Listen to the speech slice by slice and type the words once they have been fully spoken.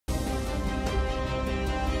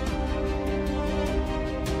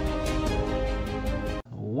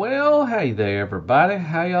Well, hey there, everybody.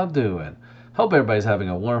 How y'all doing? Hope everybody's having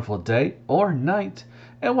a wonderful day or night.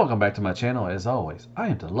 And welcome back to my channel. As always, I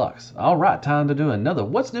am Deluxe. All right, time to do another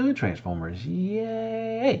What's New in Transformers.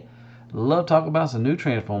 Yay! Love talking about some new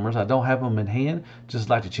Transformers. I don't have them in hand. Just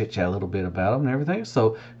like to chit chat a little bit about them and everything.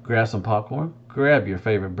 So grab some popcorn, grab your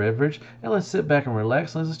favorite beverage, and let's sit back and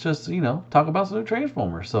relax. Let's just, talk about some new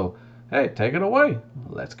Transformers. So, hey, take it away.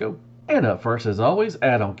 Let's go. And up first, as always,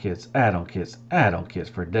 add-on kits, add-on kits, add-on kits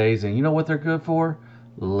for days. And you know what they're good for?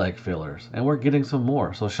 Leg fillers. And we're getting some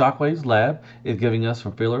more. So Shockwave's Lab is giving us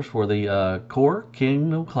some fillers for the Core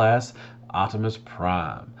Kingdom class Optimus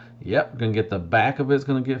Prime. Yep, gonna get the back of it's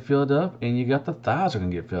gonna get filled up, and you got the thighs are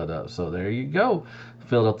gonna get filled up. So there you go.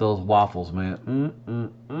 Filled up those waffles,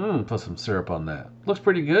 man. Put some syrup on that. Looks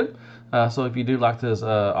pretty good. So if you do like this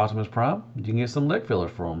Optimus Prime, you can get some leg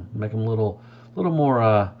fillers for them. Make them a little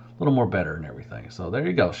more better and everything. So there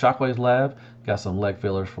you go. Shockwave's Lab got some leg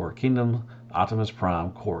fillers for Kingdom Optimus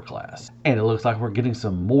Prime Core class. And it looks like we're getting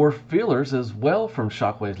some more fillers as well from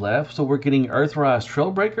Shockwave's Lab. So we're getting Earthrise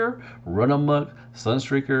Trailbreaker, Run Amok,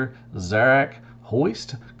 Sunstreaker, Zarak,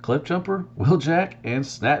 Hoist, Cliffjumper, Wheeljack, and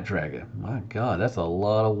Snapdragon. My God, that's a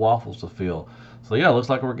lot of waffles to fill. So yeah, it looks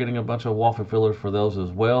like we're getting a bunch of waffle fillers for those as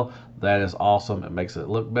well. That is awesome. It makes it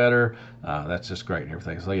look better. That's just great and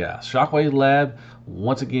everything. So yeah, Shockwave Lab,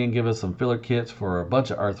 once again, give us some filler kits for a bunch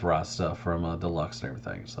of Earthrise stuff from Deluxe and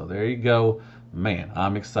everything. So there you go. Man,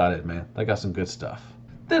 I'm excited, man. They got some good stuff.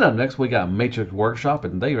 Then up next, we got Matrix Workshop,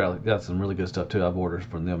 and they got some really good stuff too. I've ordered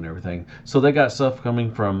from them and everything. So they got stuff coming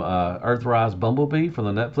from Earthrise Bumblebee from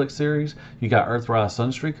the Netflix series. You got Earthrise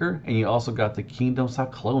Sunstreaker, and you also got the Kingdom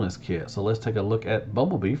Cyclonus kit. So let's take a look at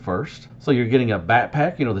Bumblebee first. So you're getting a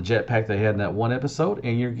backpack, the jetpack they had in that one episode,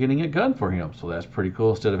 and you're getting a gun for him. So that's pretty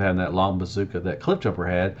cool. Instead of having that long bazooka that Cliffjumper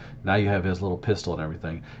had, now you have his little pistol and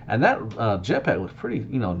everything. And that jetpack looks pretty,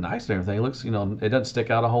 nice and everything. It looks, it doesn't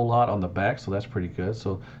stick out a whole lot on the back, so that's pretty good.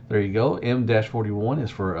 So there you go. M-41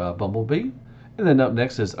 is for Bumblebee. And then up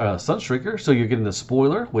next is Sunstreaker. So you're getting the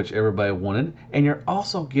spoiler, which everybody wanted. And you're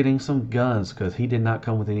also getting some guns, because he did not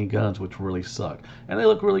come with any guns, which really sucked. And they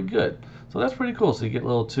look really good. So that's pretty cool. So you get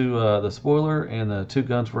the spoiler and the two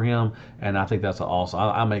guns for him. And I think that's awesome.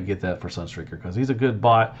 I may get that for Sunstreaker, because he's a good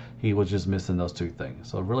bot. He was just missing those two things.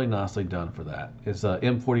 So really nicely done for that. It's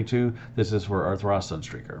M42. This is for Earthrise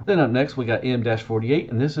Sunstreaker. Then up next, we got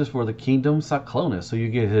M-48. And this is for the Kingdom Cyclonus. So you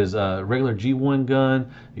get his regular G1 gun.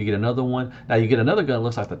 You get another one. Now you get another gun that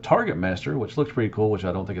looks like the Target Master, which looks pretty cool, which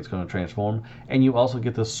I don't think it's going to transform. And you also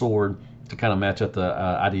get the sword to kind of match up the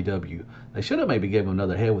IDW. They should have maybe gave him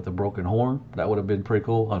another head with a broken horn. That would have been pretty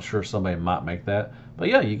cool. I'm sure somebody might make that. But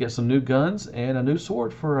yeah, you get some new guns and a new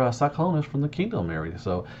sword for Cyclonus from the Kingdom area.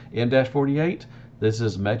 So M-48, this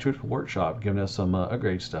is Matrix Workshop giving us some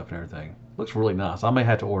upgrade stuff and everything. Looks really nice. I may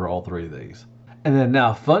have to order all three of these. And then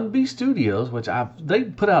now Funbee Studios, which they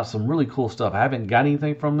put out some really cool stuff. I haven't got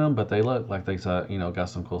anything from them, but they look like they got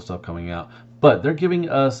some cool stuff coming out. But they're giving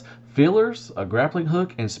us fillers, a grappling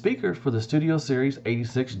hook, and speakers for the Studio Series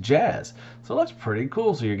 86 Jazz. So that's pretty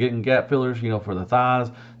cool. So you're getting gap fillers, for the thighs.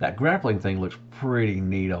 That grappling thing looks pretty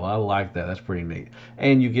neato. I like that. That's pretty neat.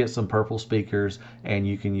 And you get some purple speakers, and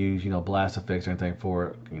you can use, blast effects and everything for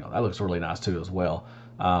it. That looks really nice too as well.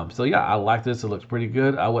 So yeah, I like this. It looks pretty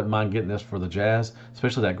good. I wouldn't mind getting this for the Jazz,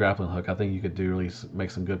 especially that grappling hook. I think you could really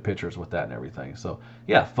make some good pictures with that and everything. So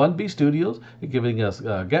yeah, Funbee Studios is giving us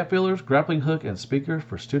gap fillers, grappling hook, and speakers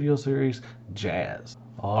for Studio Series Jazz.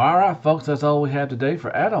 Alright folks, that's all we have today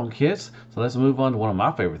for add-on kits. So let's move on to one of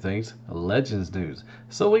my favorite things, Legends news.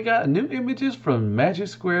 So we got new images from Magic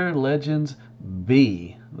Square Legends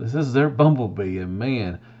B. This is their Bumblebee, and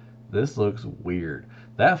man, this looks weird.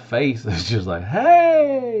 That face is just like,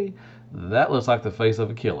 hey! That looks like the face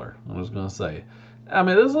of a killer, I'm just going to say. I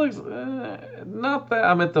mean, this looks not that.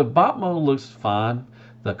 I mean, the bot mode looks fine.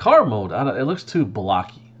 The car mode, it looks too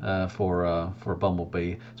blocky for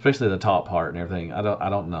Bumblebee, especially the top part and everything. I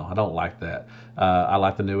don't know. I don't like that. I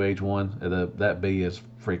like the New Age one. That B is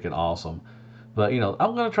freaking awesome. But,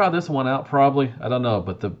 I'm going to try this one out probably. I don't know.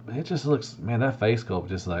 But it just looks, man, that face sculpt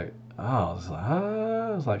just like,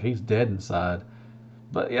 it's like he's dead inside.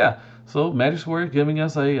 But yeah, so Magic Square is giving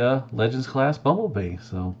us a Legends class Bumblebee.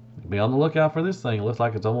 So be on the lookout for this thing. It looks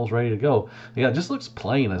like it's almost ready to go. Yeah, it just looks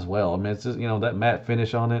plain as well. I mean, it's just, that matte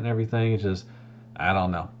finish on it and everything. It's just, I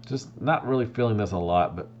don't know. Just not really feeling this a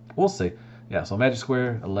lot, but we'll see. Yeah, so Magic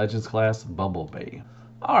Square, a Legends class Bumblebee.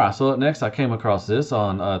 All right, so up next, I came across this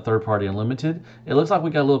on Third Party Unlimited. It looks like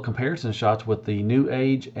we got a little comparison shots with the New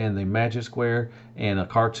Age and the Magic Square and a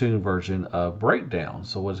cartoon version of Breakdown.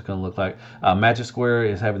 So what's it going to look like? Magic Square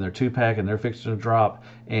is having their 2-pack and they're fixing to drop,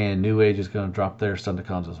 and New Age is going to drop their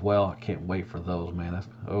Thundercons as well. I can't wait for those, man.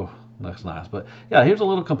 That's nice. But yeah, here's a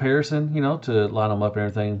little comparison, to line them up and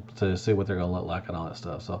everything to see what they're going to look like and all that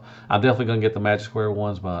stuff. So I'm definitely going to get the Magic Square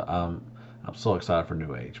ones, but I'm so excited for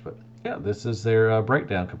New Age. But yeah, this is their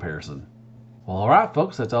breakdown comparison. Well, all right,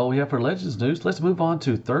 folks, that's all we have for Legends news. Let's move on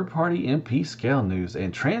to third-party MP scale news.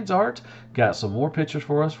 And Transart got some more pictures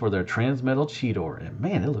for us for their Transmetal Cheetor. And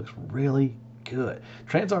man, it looks really good.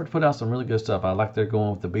 Transart put out some really good stuff. I like they're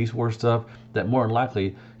going with the Beastwars stuff that more than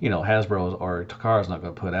likely, Hasbro or Takara's not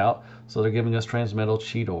going to put out. So they're giving us Transmetal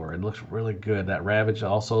Cheetor. It looks really good. That Ravage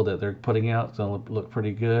also that they're putting out is going to look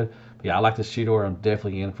pretty good. But yeah, I like this Cheetor. I'm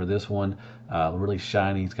definitely in for this one. Really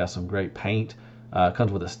shiny. It's got some great paint.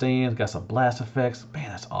 Comes with a stand. Got some blast effects. Man,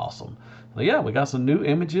 that's awesome. So yeah, we got some new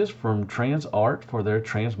images from Transart for their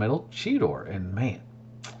Transmetal Cheetor. And man,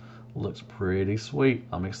 looks pretty sweet.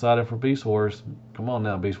 I'm excited for Beast Wars. Come on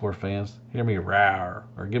now, Beast Wars fans. Hear me roar,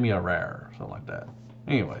 or give me a roar, something like that.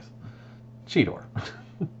 Anyways, Cheetor.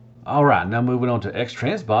 All right, now moving on to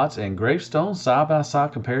Xtransbots and Gravestone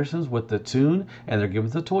side-by-side comparisons with the Toon, and they're giving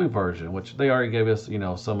us the toy version, which they already gave us,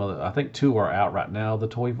 some of the, I think 2 are out right now, the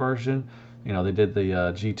toy version. They did the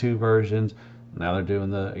G2 versions. Now they're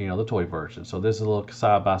doing the, the toy version. So this is a little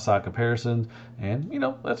side-by-side comparison, and,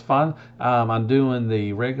 that's fine. I'm doing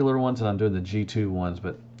the regular ones and I'm doing the G2 ones,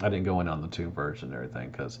 but I didn't go in on the Toon version and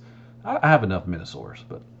everything because I have enough Minosaurs.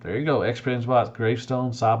 But there you go, Xtransbots,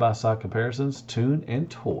 Gravestone, side-by-side comparisons, Toon, and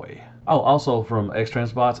toy. Oh, also from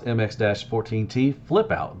Xtransbots, MX-14T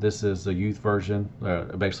Flip Out. This is the youth version,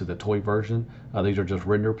 basically the toy version. These are just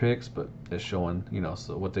render pics, but it's showing,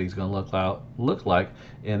 so what these going to look like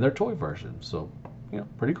in their toy version. So,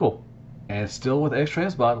 pretty cool. And still with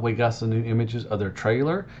Xtransbot, we got some new images of their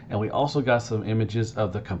trailer, and we also got some images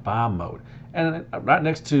of the combine mode. And right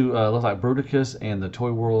next to looks like Bruticus and the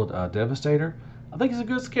Toy World Devastator, I think he's a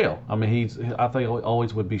good scale. I mean, I think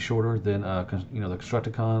always would be shorter than the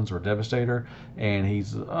Constructicons or Devastator, and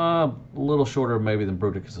he's a little shorter maybe than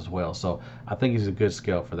Bruticus as well. So I think he's a good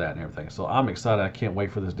scale for that and everything. So I'm excited. I can't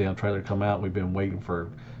wait for this damn trailer to come out. We've been waiting for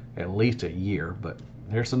at least a year, but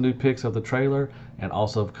here's some new pics of the trailer and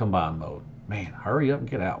also of combine mode. Man, hurry up and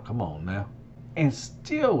get out. Come on now. And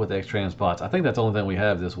still with Xtransbots, I think that's the only thing we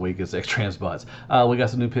have this week is Xtransbots. We got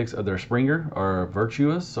some new pics of their Springer or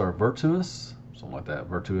Virtuous, something like that,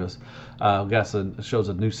 Virtuous. Shows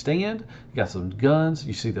a new stand. You got some guns.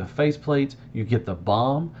 You see the face plates. You get the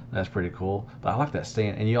bomb. That's pretty cool. But I like that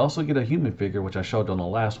stand. And you also get a human figure, which I showed on the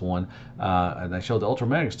last one. And they showed the Ultra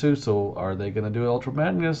Magnus too. So are they going to do Ultra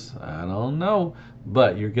Magnus? I don't know.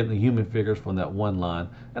 But you're getting the human figures from that one line.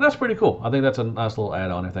 And that's pretty cool. I think that's a nice little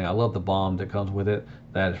add-on. Everything. I love the bomb that comes with it.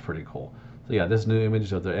 That is pretty cool. So yeah, this new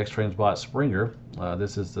image of the Xtransbot Springer.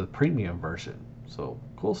 This is the premium version. So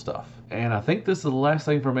cool stuff. And I think this is the last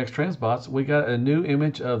thing from Xtransbots. We got a new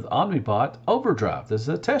image of Omnibot Overdrive. This is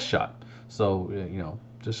a test shot. So,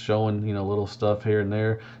 just showing, little stuff here and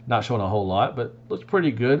there. Not showing a whole lot, but looks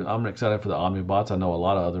pretty good. I'm excited for the Omnibots. I know a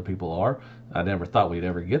lot of other people are. I never thought we'd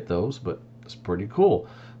ever get those, but it's pretty cool.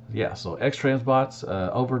 Yeah, so Xtransbots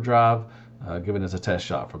Overdrive, giving us a test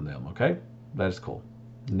shot from them, okay? That is cool.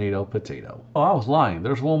 Neato potato. Oh, I was lying.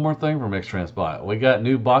 There's one more thing from Xtransbot. We got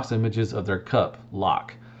new box images of their cup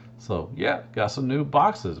lock. So yeah, got some new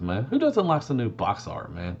boxes, man. Who doesn't like some new box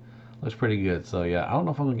art, man? Looks pretty good. So yeah, I don't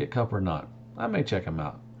know if I'm gonna get cup or not. I may check them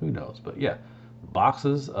out. Who knows? But yeah,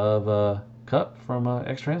 boxes of cup from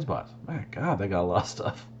Xtransbots. Man, God, they got a lot of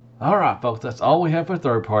stuff. All right, folks, that's all we have for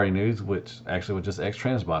third-party news, which actually was just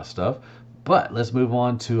Xtransbot stuff. But let's move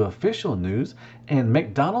on to official news, and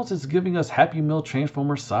McDonald's is giving us Happy Meal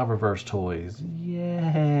Transformers Cyberverse toys.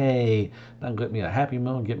 Yay! Now get me a Happy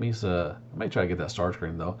Meal and get me some. I may try to get that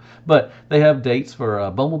Starscream though. But they have dates for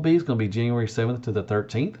Bumblebee is going to be January 7th to the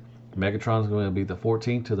 13th. Megatron is going to be the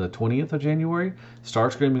 14th to the 20th of January.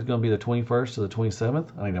 Starscream is going to be the 21st to the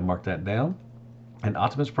 27th. I need to mark that down. And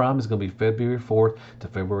Optimus Prime is going to be February 4th to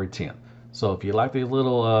February 10th. So if you like these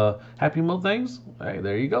little Happy Meal things, hey,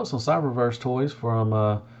 there you go. Some Cyberverse toys from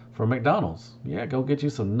McDonald's. Yeah, go get you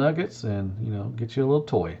some nuggets and, get you a little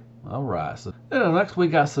toy. All right. So then next we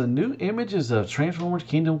got some new images of Transformers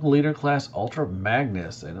Kingdom Leader Class Ultra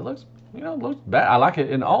Magnus. And it looks, looks bad. I like it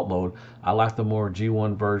in alt mode. I like the more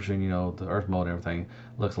G1 version, the Earth mode and everything.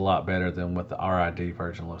 Looks a lot better than what the RID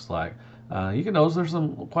version looks like. You can notice there's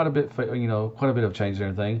quite a bit of change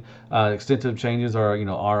and everything. Extensive changes are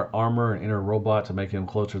our armor and inner robot to make him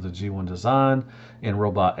closer to the G1 design in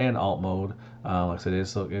robot and alt mode. Like I said,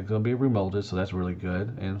 it's going to be remolded, so that's really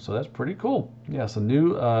good, and so that's pretty cool. Yeah, some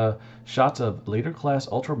new shots of Leader Class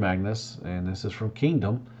Ultra Magnus, and this is from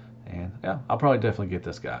Kingdom. And yeah, I'll probably definitely get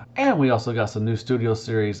this guy. And we also got some new Studio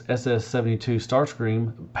Series SS72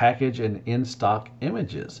 Starscream package and in-stock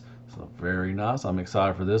images. So very nice. I'm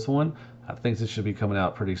excited for this one. I think this should be coming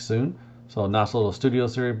out pretty soon. So a nice little Studio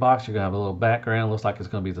Series box. You're going to have a little background. Looks like it's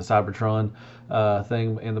going to be the Cybertron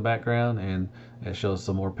thing in the background. And it shows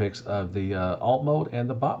some more pics of the alt mode and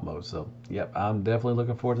the bot mode. So yep, I'm definitely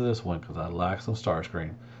looking forward to this one because I like some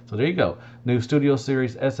Starscream. So there you go. New Studio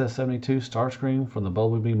Series SS72 Starscream from the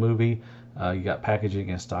Bumblebee movie. You got packaging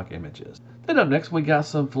and stock images. Then up next, we got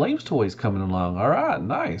some Flames toys coming along. All right,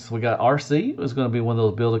 nice. We got RC. It's going to be one of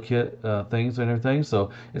those Build-A-Kit things and everything. So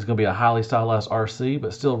it's going to be a highly stylized RC,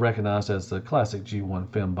 but still recognized as the classic G1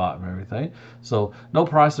 Fembot and everything. So no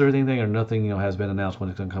price or anything or nothing has been announced when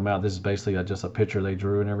it's going to come out. This is basically just a picture they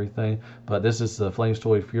drew and everything. But this is the Flames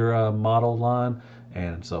Toy Fura model line.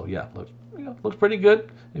 And so, yeah, looks pretty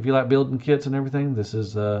good. If you like building kits and everything, this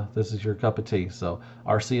is your cup of tea. So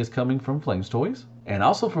RC is coming from Flames Toys. And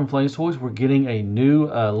also from Flames Toys, we're getting a new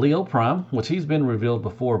Leo Prime, which he's been revealed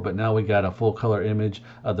before, but now we got a full color image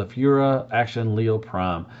of the Fura Action Leo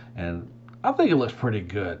Prime. And I think it looks pretty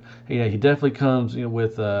good. He definitely comes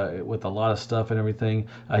with a lot of stuff and everything.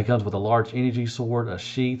 He comes with a large energy sword, a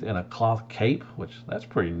sheath, and a cloth cape, which that's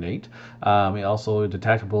pretty neat. He also a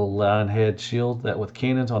detachable line head shield that with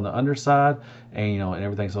cannons on the underside, and and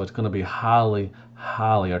everything. So it's going to be highly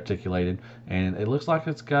articulated, and it looks like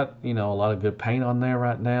it's got a lot of good paint on there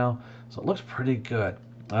right now. So it looks pretty good.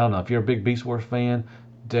 I don't know if you're a big Beastwars fan,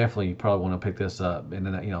 definitely you probably want to pick this up. And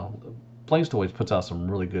then Flames Toys puts out some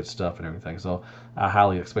really good stuff and everything, so I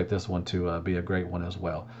highly expect this one to be a great one as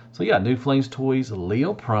well. So yeah, new Flames Toys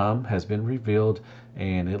Leo Prime has been revealed,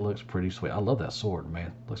 and it looks pretty sweet. I love that sword,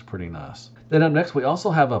 man. Looks pretty nice. Then up next, we also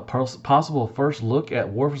have a possible first look at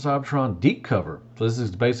War for Cybertron deep cover. So this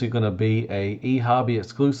is basically going to be a eHobby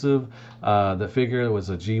exclusive. The figure was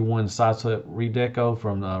a G1 sidestep redeco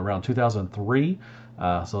from around 2003.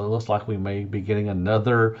 So it looks like we may be getting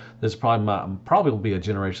another. This probably will be a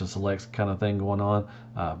Generation Selects kind of thing going on.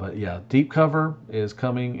 But yeah, deep cover is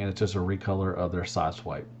coming, and it's just a recolor of their side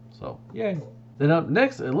swipe. So yay. Then up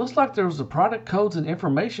next, it looks like there was the product codes and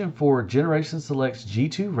information for Generation Selects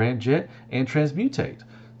G2 Ramjet and Transmutate.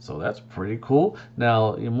 So that's pretty cool.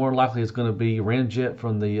 Now, more likely it's going to be Ramjet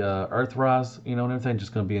from the Earthrise, and everything,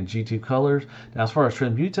 just going to be in G2 colors. Now, as far as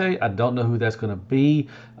Transmutate, I don't know who that's going to be.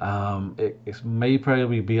 It may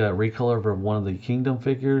probably be a recolor of one of the Kingdom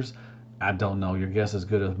figures. I don't know. Your guess is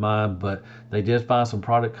good as mine, but they did find some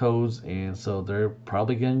product codes, and so they're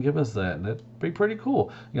probably going to give us that, and that'd be pretty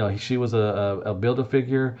cool. She was a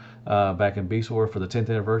Build-A-Figure back in Beastwars for the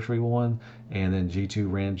 10th anniversary one, and then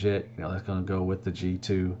G2 Ramjet, that's going to go with the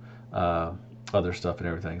G2 other stuff and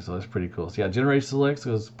everything, so that's pretty cool. So yeah, Generation Selects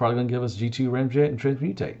is probably going to give us G2 Ramjet and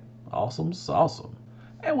Transmutate. Awesome.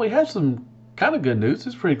 And we have some kind of good news.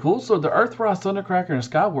 It's pretty cool. So the Earthrise, Thundercracker, and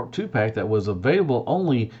Skywarp 2-pack that was available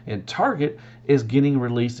only in Target is getting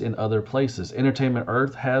released in other places. Entertainment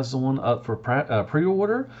Earth has one up for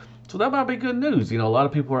pre-order. So that might be good news. A lot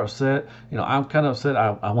of people are upset. I'm kind of upset.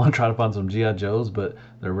 I want to try to find some G.I. Joes, but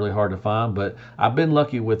they're really hard to find. But I've been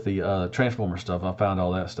lucky with the Transformer stuff. I found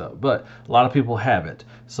all that stuff. But a lot of people haven't.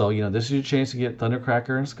 So, this is your chance to get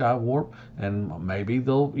Thundercracker and Skywarp. And maybe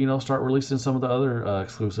they'll, start releasing some of the other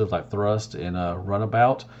exclusives like Thrust and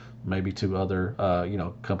Runabout. Maybe to other,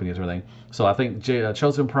 companies or anything. So I think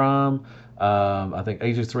Chosen Prime, I think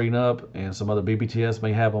ages 3 and up, and some other BBTS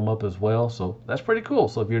may have them up as well. So that's pretty cool.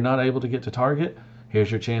 So if you're not able to get to Target,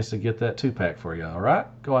 here's your chance to get that 2-pack for you. All right,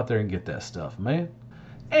 go out there and get that stuff, man.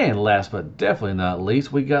 And last but definitely not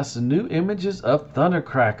least, we got some new images of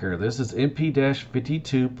Thundercracker. This is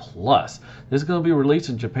MP-52 Plus. This is going to be released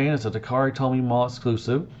in Japan as a Takara Tomy Mall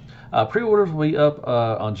exclusive. Pre-orders will be up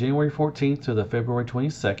on January 14th to the February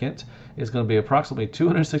 22nd. It's going to be approximately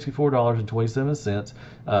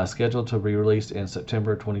 $264.27, scheduled to be released in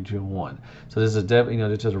September 2021. So this is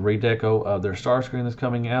just a redeco of their Starscream that's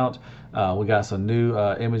coming out. We got some new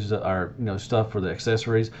images that are stuff for the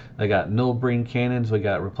accessories. They got Nilbreen cannons. We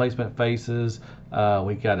got replacement faces.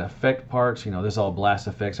 We got effect parts. This is all blast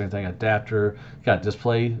effects, everything, adapter. Got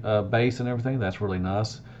display base and everything. That's really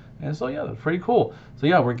nice. And so yeah, that's pretty cool. So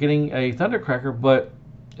yeah, we're getting a Thundercracker, but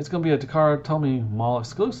it's going to be a Takara Tomy Mall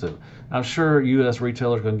exclusive. I'm sure U.S.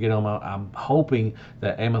 retailers are going to get them. I'm hoping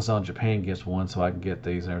that Amazon Japan gets one so I can get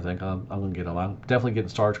these and everything. I'm going to get them. I'm definitely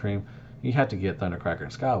getting Starscream. You have to get Thundercracker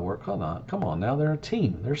and Skywarp. Come on now, they're a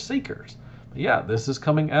team. They're seekers. But yeah, this is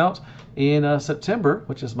coming out in September,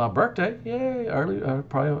 which is my birthday. Yay! Early,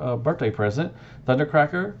 probably a birthday present.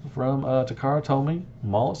 Thundercracker from Takara Tomy,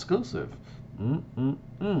 mall exclusive.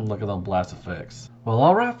 Look at them blast effects. Well,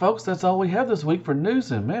 all right, folks, that's all we have this week for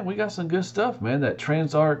news. And man, we got some good stuff, man. That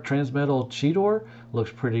Transmetal Cheetor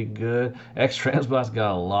looks pretty good. Xtransbots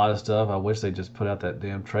got a lot of stuff. I wish they just put out that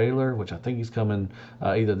damn trailer, which I think he's coming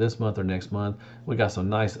either this month or next month. We got some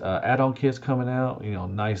nice add-on kits coming out. You know,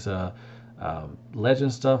 nice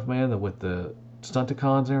legend stuff, man, with the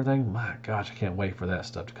Stunticons and everything. My gosh, I can't wait for that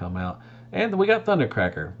stuff to come out. And we got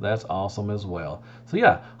Thundercracker. That's awesome as well. So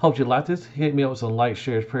yeah, hope you like this. Hit me up with some likes,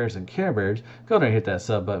 shares, prayers, and Care Bears. Go there and hit that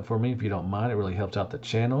sub button for me if you don't mind. It really helps out the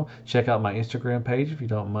channel. Check out my Instagram page if you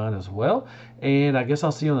don't mind as well. And I guess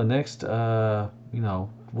I'll see you on the next,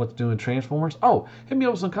 what's doing Transformers. Oh, hit me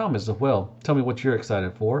up with some comments as well. Tell me what you're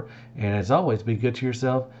excited for. And as always, be good to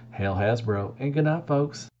yourself. Hail Hasbro. And good night,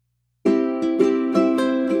 folks.